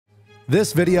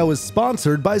This video is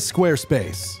sponsored by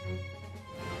Squarespace.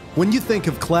 When you think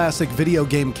of classic video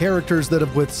game characters that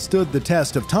have withstood the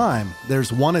test of time,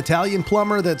 there's one Italian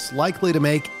plumber that's likely to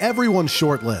make everyone's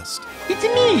shortlist. It's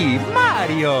me,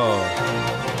 Mario!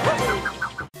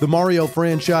 The Mario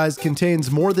franchise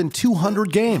contains more than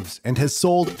 200 games and has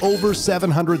sold over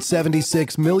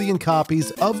 776 million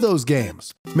copies of those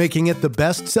games, making it the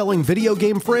best-selling video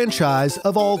game franchise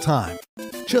of all time.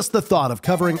 Just the thought of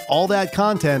covering all that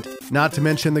content, not to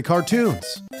mention the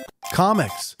cartoons,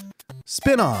 comics,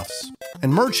 spin-offs,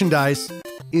 and merchandise,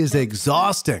 is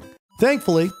exhausting.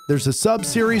 Thankfully, there's a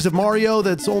sub-series of Mario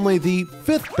that's only the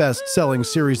 5th best-selling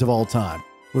series of all time,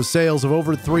 with sales of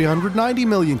over 390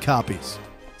 million copies.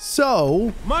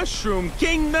 So, Mushroom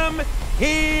Kingdom,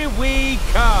 here we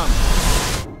come!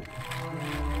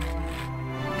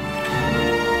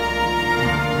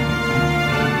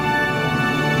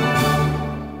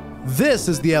 this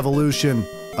is the evolution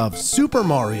of Super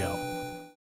Mario.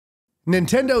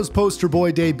 Nintendo's poster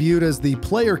boy debuted as the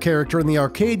player character in the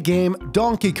arcade game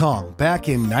Donkey Kong back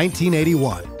in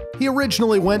 1981. He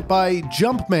originally went by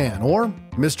Jumpman or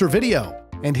Mr. Video,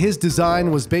 and his design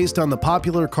was based on the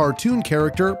popular cartoon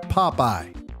character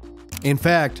Popeye. In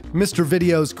fact, Mr.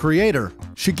 Video's creator,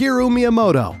 Shigeru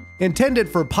Miyamoto, intended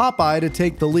for Popeye to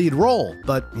take the lead role,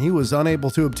 but he was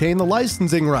unable to obtain the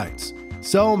licensing rights.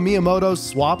 So Miyamoto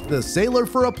swapped the sailor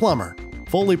for a plumber,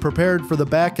 fully prepared for the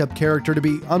backup character to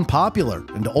be unpopular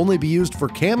and to only be used for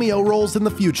cameo roles in the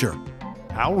future.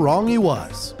 How wrong he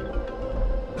was.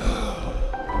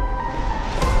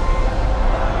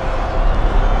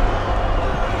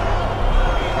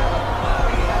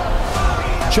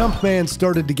 Jumpman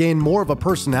started to gain more of a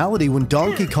personality when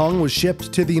Donkey Kong was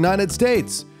shipped to the United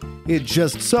States. It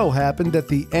just so happened that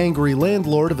the angry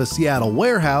landlord of a Seattle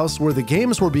warehouse where the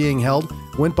games were being held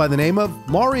went by the name of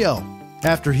Mario.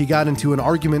 After he got into an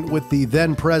argument with the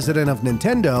then president of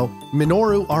Nintendo,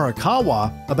 Minoru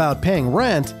Arakawa, about paying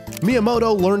rent,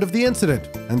 Miyamoto learned of the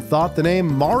incident and thought the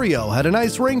name Mario had a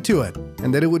nice ring to it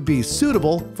and that it would be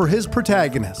suitable for his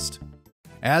protagonist.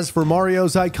 As for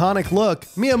Mario's iconic look,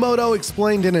 Miyamoto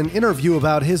explained in an interview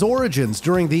about his origins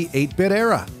during the 8-bit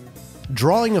era.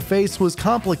 Drawing a face was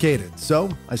complicated, so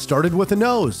I started with a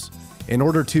nose. In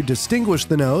order to distinguish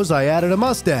the nose, I added a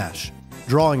mustache.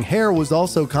 Drawing hair was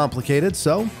also complicated,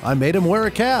 so I made him wear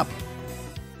a cap.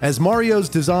 As Mario's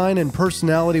design and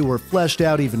personality were fleshed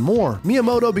out even more,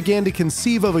 Miyamoto began to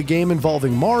conceive of a game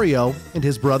involving Mario and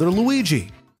his brother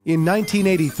Luigi. In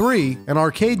 1983, an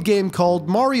arcade game called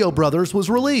Mario Brothers was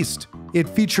released. It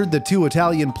featured the two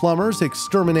Italian plumbers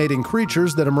exterminating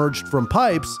creatures that emerged from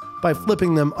pipes by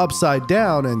flipping them upside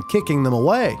down and kicking them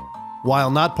away.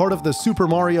 While not part of the Super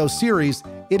Mario series,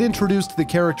 it introduced the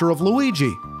character of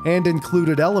Luigi and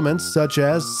included elements such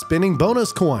as spinning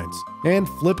bonus coins and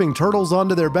flipping turtles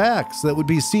onto their backs that would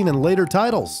be seen in later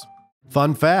titles.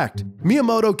 Fun fact,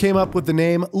 Miyamoto came up with the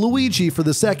name Luigi for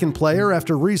the second player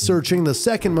after researching the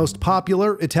second most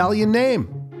popular Italian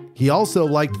name. He also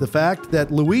liked the fact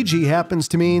that Luigi happens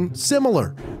to mean similar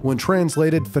when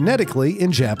translated phonetically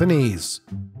in Japanese.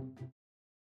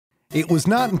 It was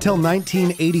not until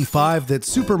 1985 that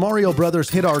Super Mario Bros.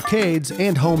 Hit arcades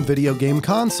and home video game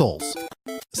consoles.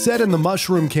 Set in the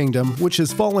Mushroom Kingdom, which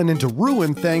has fallen into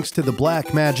ruin thanks to the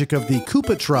black magic of the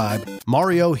Koopa tribe,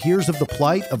 Mario hears of the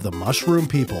plight of the Mushroom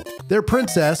people. Their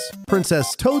princess,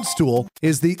 Princess Toadstool,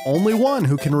 is the only one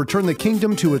who can return the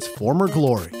kingdom to its former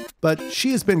glory. But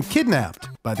she has been kidnapped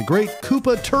by the great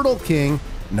Koopa Turtle King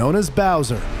known as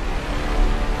Bowser.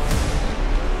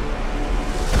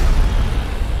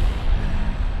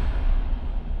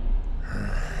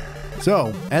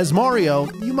 So, as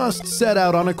Mario, you must set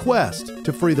out on a quest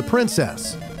to free the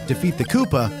princess, defeat the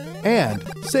Koopa, and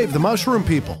save the Mushroom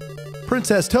people.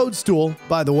 Princess Toadstool,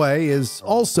 by the way, is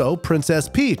also Princess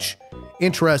Peach.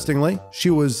 Interestingly, she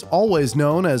was always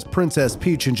known as Princess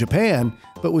Peach in Japan,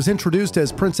 but was introduced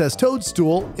as Princess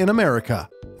Toadstool in America.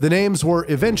 The names were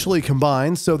eventually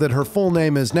combined so that her full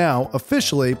name is now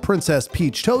officially Princess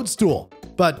Peach Toadstool,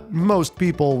 but most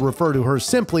people refer to her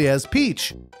simply as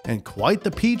Peach. And quite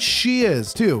the peach she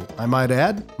is, too, I might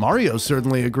add. Mario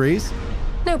certainly agrees.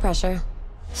 No pressure.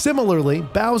 Similarly,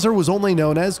 Bowser was only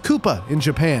known as Koopa in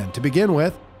Japan to begin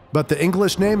with, but the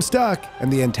English name stuck,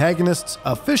 and the antagonist's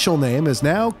official name is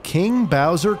now King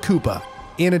Bowser Koopa.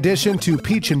 In addition to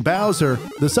Peach and Bowser,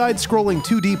 the side-scrolling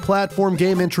 2D platform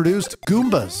game introduced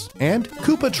Goombas and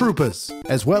Koopa Troopas,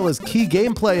 as well as key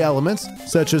gameplay elements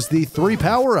such as the 3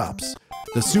 power-ups.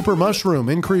 The Super Mushroom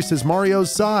increases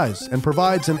Mario's size and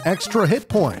provides an extra hit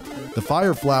point. The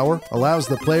Fire Flower allows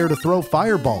the player to throw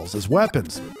fireballs as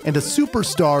weapons, and a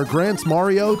Superstar grants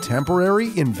Mario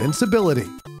temporary invincibility.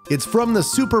 It's from the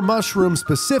Super Mushroom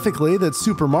specifically that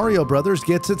Super Mario Bros.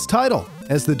 Gets its title,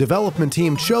 as the development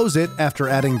team chose it after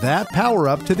adding that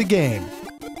power-up to the game.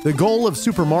 The goal of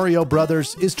Super Mario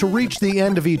Bros. Is to reach the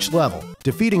end of each level,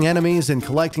 defeating enemies and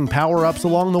collecting power-ups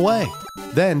along the way.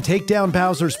 Then take down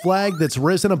Bowser's flag that's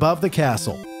risen above the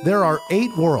castle. There are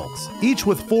 8 worlds, each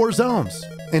with 4 zones,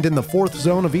 and in the 4th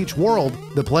zone of each world,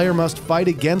 the player must fight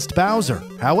against Bowser.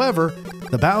 However,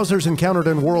 the Bowsers encountered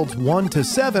in worlds 1 to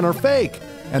 7 are fake,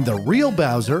 and the real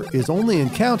Bowser is only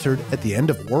encountered at the end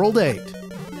of World 8.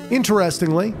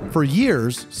 Interestingly, for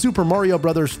years, Super Mario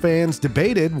Bros. Fans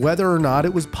debated whether or not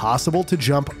it was possible to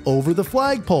jump over the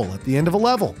flagpole at the end of a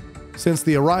level. Since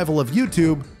the arrival of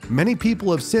YouTube, many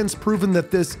people have since proven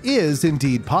that this is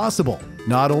indeed possible,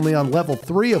 not only on level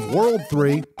 3 of World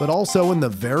 3, but also in the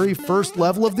very first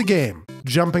level of the game.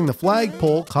 Jumping the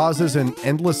flagpole causes an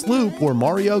endless loop where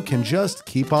Mario can just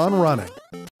keep on running.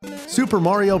 Super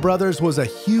Mario Bros. Was a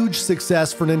huge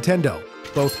success for Nintendo,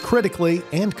 both critically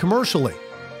and commercially.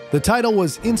 The title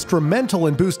was instrumental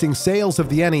in boosting sales of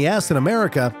the NES in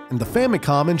America and the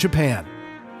Famicom in Japan.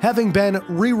 Having been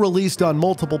re-released on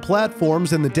multiple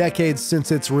platforms in the decades since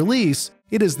its release,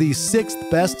 it is the 6th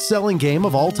best-selling game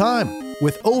of all time,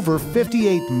 with over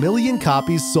 58 million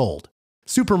copies sold.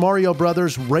 Super Mario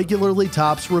Bros. Regularly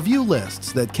tops review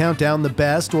lists that count down the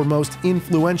best or most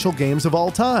influential games of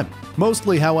all time.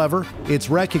 Mostly, however, it's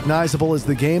recognizable as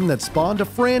the game that spawned a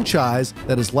franchise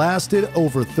that has lasted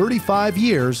over 35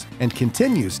 years and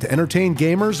continues to entertain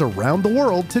gamers around the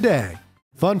world today.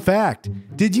 Fun fact,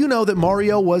 did you know that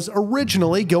Mario was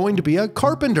originally going to be a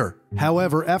carpenter?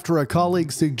 However, after a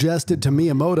colleague suggested to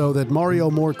Miyamoto that Mario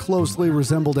more closely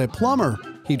resembled a plumber,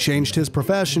 he changed his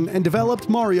profession and developed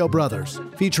Mario Brothers,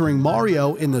 featuring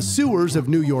Mario in the sewers of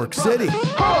New York City.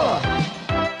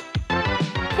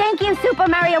 Thank you, Super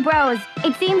Mario Bros.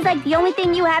 It seems like the only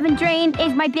thing you haven't drained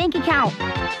is my bank account.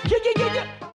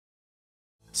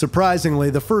 Surprisingly,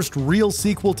 the first real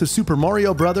sequel to Super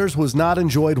Mario Bros. Was not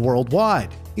enjoyed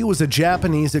worldwide. It was a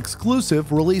Japanese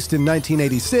exclusive released in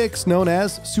 1986 known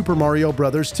as Super Mario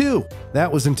Bros. 2.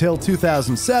 That was until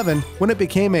 2007 when it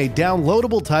became a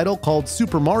downloadable title called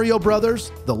Super Mario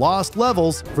Bros. The Lost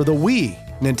Levels for the Wii,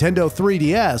 Nintendo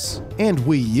 3DS, and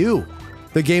Wii U.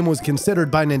 The game was considered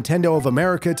by Nintendo of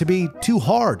America to be too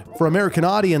hard for American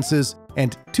audiences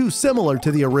and too similar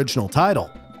to the original title.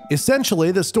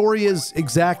 Essentially, the story is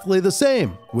exactly the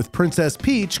same, with Princess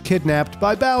Peach kidnapped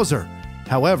by Bowser.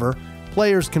 However,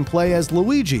 players can play as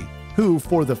Luigi, who,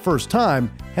 for the first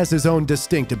time, has his own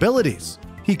distinct abilities.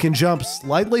 He can jump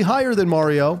slightly higher than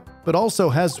Mario, but also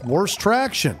has worse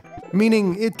traction,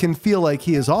 meaning it can feel like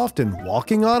he is often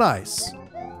walking on ice.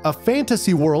 A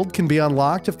fantasy world can be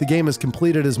unlocked if the game is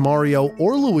completed as Mario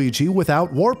or Luigi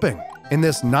without warping. In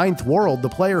this 9th world, the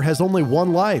player has only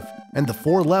 1 life, and the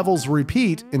 4 levels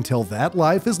repeat until that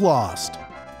life is lost.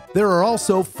 There are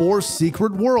also 4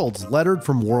 secret worlds lettered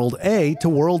from World A to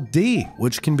World D,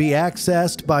 which can be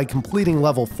accessed by completing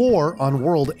level 4 on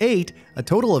World 8 a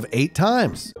total of 8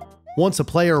 times. Once a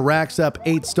player racks up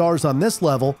 8 stars on this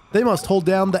level, they must hold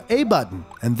down the A button,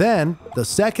 and then the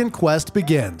second quest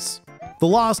begins. The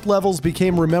Lost Levels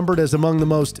became remembered as among the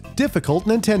most difficult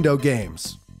Nintendo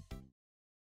games.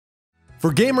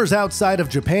 For gamers outside of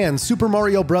Japan, Super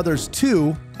Mario Bros.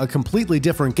 2, a completely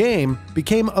different game,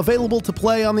 became available to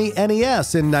play on the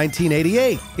NES in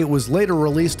 1988. It was later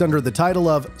released under the title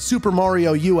of Super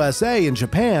Mario USA in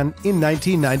Japan in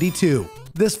 1992.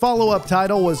 This follow-up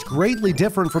title was greatly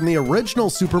different from the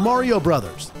original Super Mario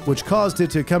Bros., which caused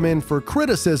it to come in for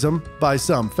criticism by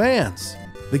some fans.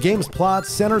 The game's plot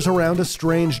centers around a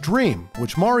strange dream,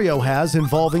 which Mario has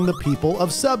involving the people of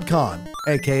Subcon,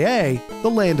 aka the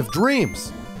Land of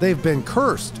Dreams. They've been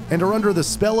cursed and are under the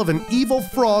spell of an evil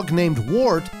frog named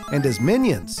Wart and his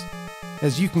minions.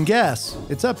 As you can guess,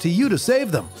 it's up to you to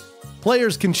save them.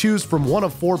 Players can choose from one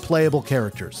of 4 playable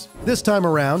characters. This time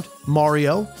around,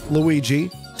 Mario, Luigi,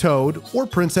 Toad, or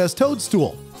Princess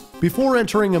Toadstool, before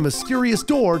entering a mysterious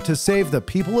door to save the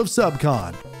people of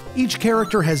Subcon. Each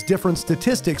character has different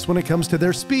statistics when it comes to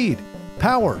their speed,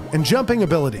 power, and jumping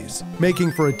abilities,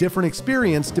 making for a different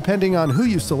experience depending on who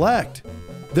you select.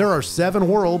 There are 7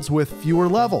 worlds with fewer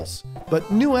levels,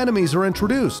 but new enemies are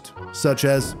introduced, such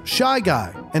as Shy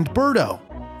Guy and Birdo.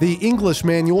 The English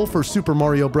manual for Super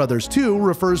Mario Bros. 2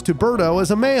 refers to Birdo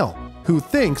as a male, who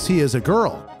thinks he is a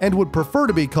girl, and would prefer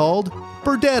to be called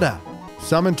Birdetta.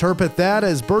 Some interpret that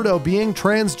as Birdo being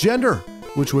transgender,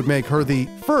 which would make her the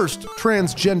first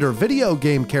transgender video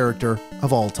game character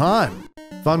of all time.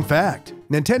 Fun fact,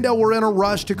 Nintendo were in a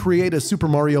rush to create a Super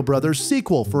Mario Bros.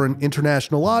 Sequel for an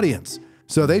international audience,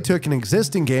 So they took an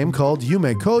existing game called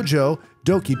Yume Kojo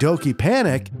Doki Doki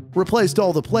Panic, replaced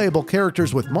all the playable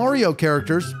characters with Mario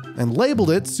characters, and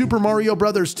labeled it Super Mario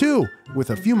Bros. 2, with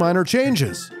a few minor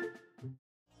changes.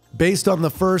 Based on the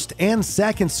first and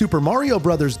second Super Mario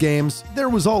Bros. Games, there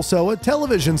was also a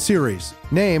television series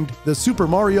named The Super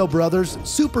Mario Bros.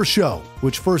 Super Show,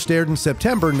 which first aired in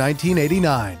September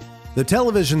 1989. The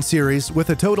television series,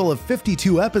 with a total of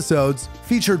 52 episodes,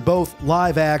 featured both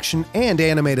live-action and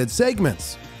animated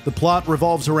segments. The plot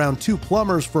revolves around two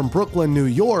plumbers from Brooklyn, New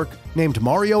York, named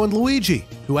Mario and Luigi,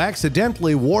 who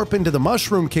accidentally warp into the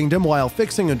Mushroom Kingdom while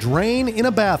fixing a drain in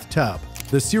a bathtub.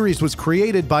 The series was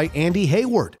created by Andy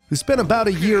Hayward, who spent about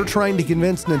a year trying to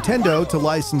convince Nintendo to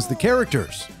license the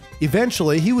characters.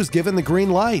 Eventually, he was given the green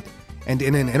light, and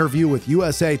in an interview with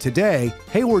USA Today,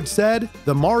 Hayward said,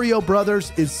 "The Mario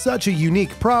Brothers is such a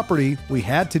unique property, we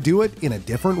had to do it in a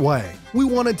different way. We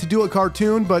wanted to do a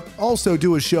cartoon, but also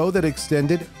do a show that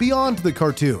extended beyond the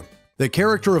cartoon." The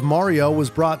character of Mario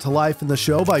was brought to life in the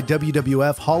show by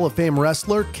WWF Hall of Fame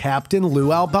wrestler Captain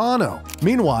Lou Albano.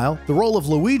 Meanwhile, the role of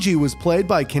Luigi was played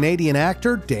by Canadian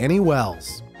actor Danny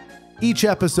Wells. Each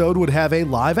episode would have a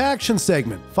live-action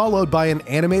segment, followed by an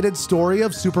animated story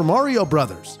of Super Mario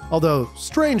Bros. Although,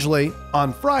 strangely,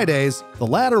 on Fridays, the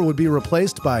latter would be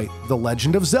replaced by The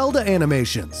Legend of Zelda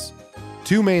animations.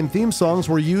 Two main theme songs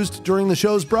were used during the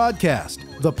show's broadcast,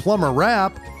 The Plumber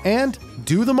Rap and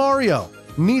Do the Mario.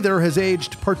 Neither has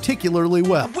aged particularly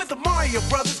well. With the Mario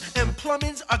Brothers and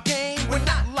plumbing's a game, we're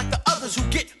not like the others who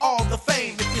get all the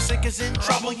fame. If your sink is in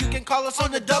trouble, you can call us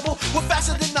on the double. We're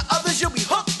faster than the others, you'll be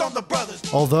hooked on the brothers.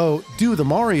 Although Do the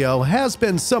Mario has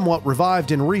been somewhat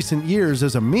revived in recent years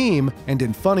as a meme and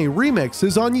in funny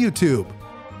remixes on YouTube.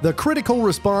 The critical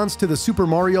response to the Super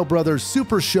Mario Bros.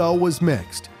 Super Show was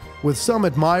mixed, with some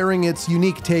admiring its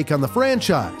unique take on the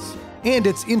franchise and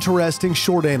its interesting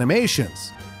short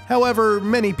animations. However,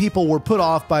 many people were put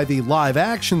off by the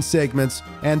live-action segments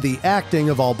and the acting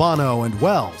of Albano and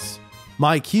Wells.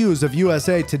 Mike Hughes of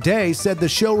USA Today said the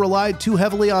show relied too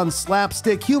heavily on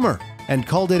slapstick humor and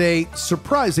called it a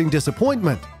surprising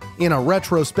disappointment. In a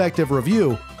retrospective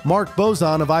review, Mark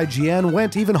Bozon of IGN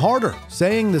went even harder,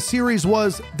 saying the series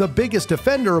was the biggest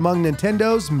offender among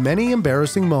Nintendo's many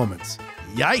embarrassing moments.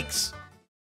 Yikes!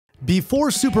 Before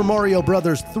Super Mario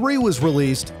Bros. 3 was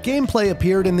released, gameplay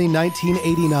appeared in the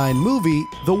 1989 movie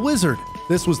The Wizard.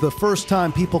 This was the first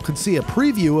time people could see a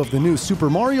preview of the new Super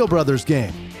Mario Bros.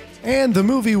 Game. And the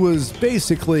movie was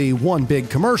basically one big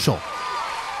commercial.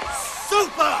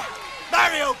 Super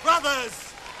Mario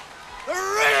Brothers 3!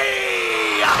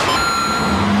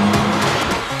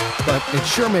 But it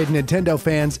sure made Nintendo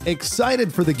fans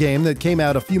excited for the game that came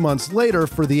out a few months later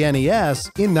for the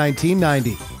NES in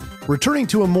 1990. Returning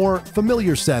to a more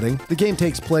familiar setting, the game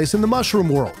takes place in the Mushroom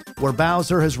World, where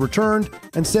Bowser has returned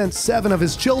and sent 7 of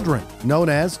his children, known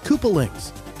as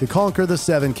Koopalings, to conquer the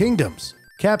 7 kingdoms,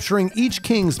 capturing each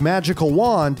king's magical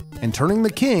wand and turning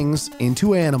the kings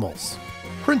into animals.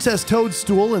 Princess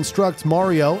Toadstool instructs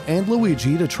Mario and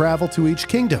Luigi to travel to each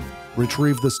kingdom,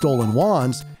 retrieve the stolen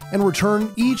wands, and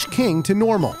return each king to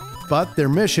normal. But their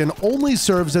mission only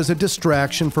serves as a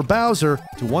distraction for Bowser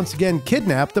to once again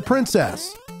kidnap the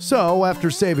princess. So,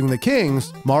 after saving the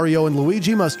kings, Mario and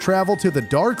Luigi must travel to the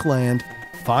Dark Land,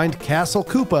 find Castle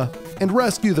Koopa, and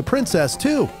rescue the princess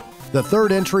too. The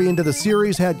third entry into the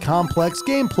series had complex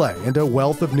gameplay and a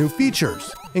wealth of new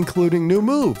features, including new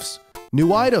moves,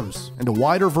 new items, and a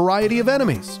wider variety of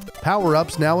enemies.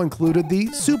 Power-ups now included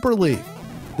the Super Leaf,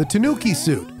 the Tanuki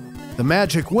suit, the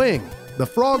Magic Wing, the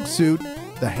Frog suit,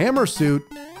 the Hammer suit,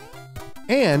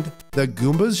 and the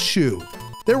Goomba's shoe.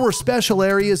 There were special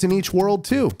areas in each world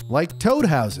too, like toad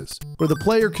houses, where the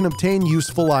player can obtain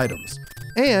useful items,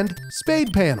 and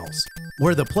spade panels,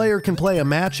 where the player can play a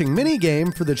matching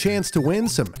minigame for the chance to win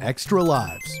some extra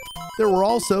lives. There were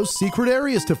also secret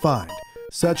areas to find,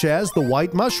 such as the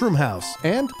White Mushroom House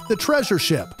and the Treasure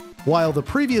Ship. While the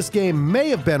previous game may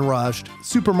have been rushed,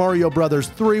 Super Mario Bros.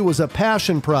 3 was a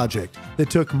passion project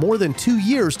that took more than 2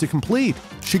 years to complete.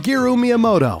 Shigeru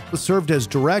Miyamoto served as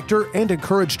director and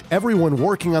encouraged everyone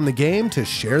working on the game to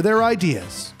share their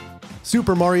ideas.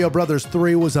 Super Mario Bros.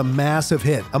 3 was a massive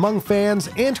hit among fans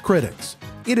and critics.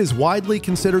 It is widely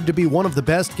considered to be one of the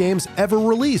best games ever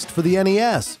released for the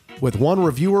NES, with one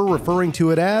reviewer referring to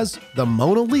it as the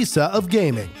Mona Lisa of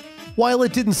gaming. While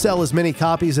it didn't sell as many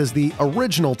copies as the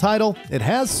original title, it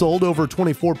has sold over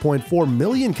 24.4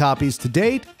 million copies to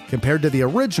date, compared to the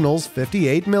original's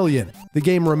 58 million. The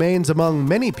game remains among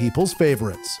many people's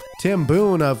favorites. Tim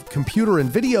Boone of Computer and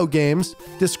Video Games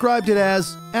described it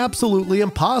as absolutely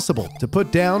impossible to put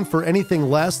down for anything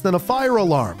less than a fire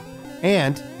alarm.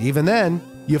 And, even then,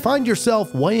 you find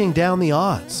yourself weighing down the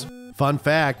odds. Fun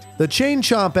fact, the Chain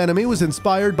Chomp enemy was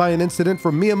inspired by an incident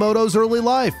from Miyamoto's early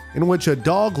life, in which a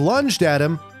dog lunged at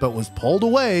him, but was pulled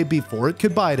away before it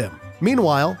could bite him.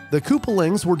 Meanwhile, the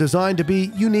Koopalings were designed to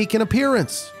be unique in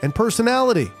appearance and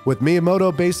personality, with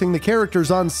Miyamoto basing the characters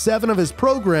on 7 of his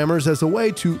programmers as a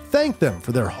way to thank them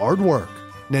for their hard work.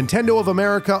 Nintendo of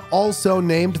America also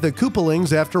named the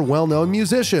Koopalings after well-known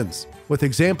musicians, with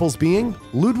examples being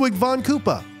Ludwig von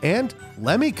Koopa and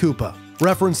Lemmy Koopa,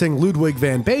 referencing Ludwig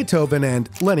van Beethoven and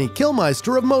Lenny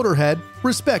Kilmister of Motorhead,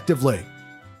 respectively.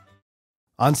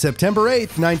 On September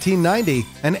 8, 1990,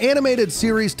 an animated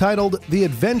series titled The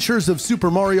Adventures of Super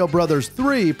Mario Bros.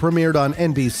 3 premiered on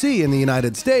NBC in the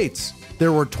United States.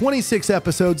 There were 26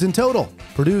 episodes in total,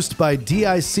 produced by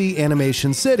DIC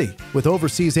Animation City, with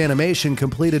overseas animation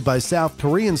completed by South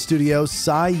Korean studio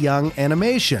Cy Young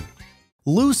Animation.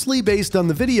 Loosely based on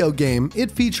the video game, it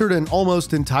featured an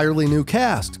almost entirely new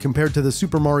cast compared to the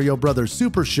Super Mario Bros.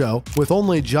 Super Show, with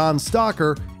only John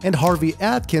Stalker and Harvey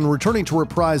Atkin returning to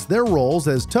reprise their roles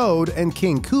as Toad and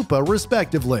King Koopa,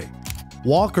 respectively.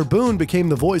 Walker Boone became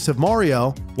the voice of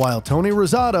Mario, while Tony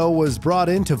Rosato was brought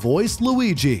in to voice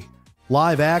Luigi.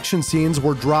 Live action scenes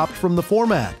were dropped from the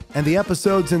format, and the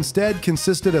episodes instead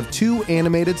consisted of 2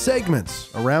 animated segments,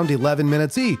 around 11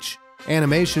 minutes each.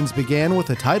 Animations began with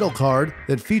a title card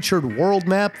that featured world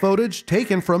map footage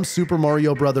taken from Super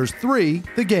Mario Bros. 3,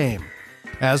 the game.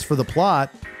 As for the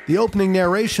plot, the opening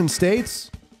narration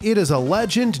states, "It is a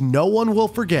legend no one will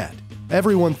forget.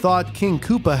 Everyone thought King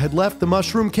Koopa had left the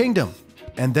Mushroom Kingdom.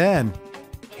 And then,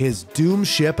 his doom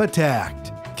ship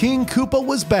attacked. King Koopa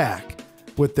was back,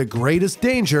 with the greatest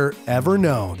danger ever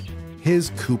known,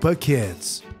 his Koopa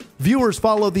kids." Viewers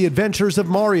follow the adventures of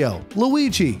Mario,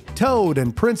 Luigi, Toad,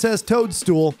 and Princess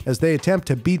Toadstool as they attempt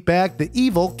to beat back the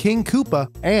evil King Koopa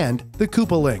and the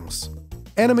Koopalings.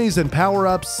 Enemies and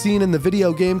power-ups seen in the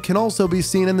video game can also be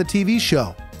seen in the TV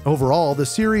show. Overall, the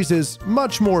series is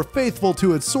much more faithful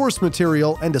to its source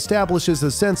material and establishes a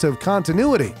sense of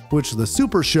continuity, which the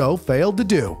Super Show failed to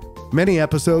do. Many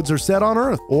episodes are set on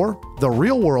Earth, or the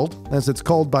real world, as it's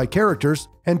called by characters,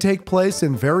 and take place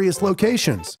in various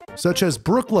locations, such as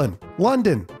Brooklyn,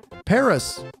 London,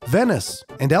 Paris, Venice,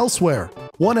 and elsewhere.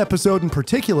 One episode in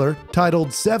particular,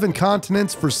 titled 7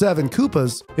 Continents for 7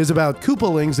 Koopas, is about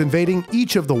Koopalings invading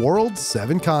each of the world's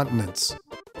 7 continents.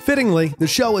 Fittingly, the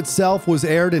show itself was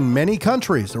aired in many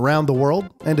countries around the world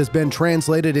and has been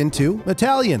translated into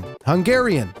Italian,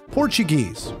 Hungarian,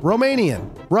 Portuguese,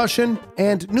 Romanian, Russian,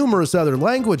 and numerous other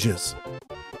languages.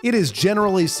 It is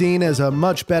generally seen as a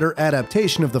much better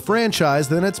adaptation of the franchise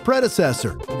than its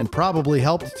predecessor, and probably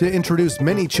helped to introduce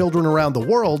many children around the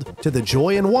world to the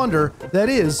joy and wonder that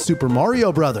is Super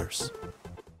Mario Bros.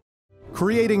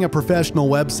 Creating a professional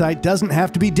website doesn't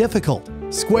have to be difficult.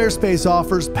 Squarespace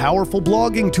offers powerful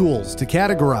blogging tools to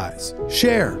categorize,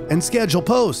 share, and schedule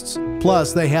posts.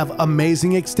 Plus, they have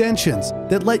amazing extensions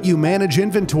that let you manage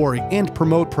inventory and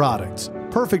promote products.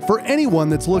 Perfect for anyone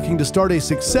that's looking to start a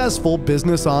successful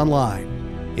business online.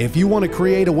 If you want to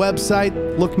create a website,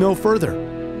 look no further.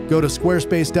 Go to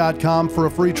squarespace.com for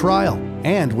a free trial.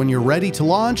 And when you're ready to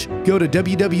launch, go to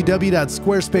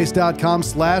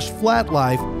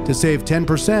www.squarespace.com/flatlife to save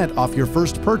 10% off your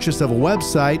first purchase of a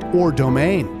website or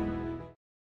domain.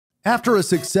 After a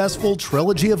successful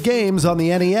trilogy of games on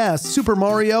the NES, Super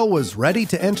Mario was ready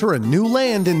to enter a new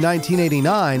land in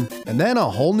 1989, and then a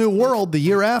whole new world the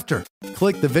year after.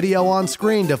 Click the video on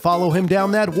screen to follow him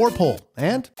down that warp hole,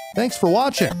 and thanks for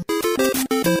watching!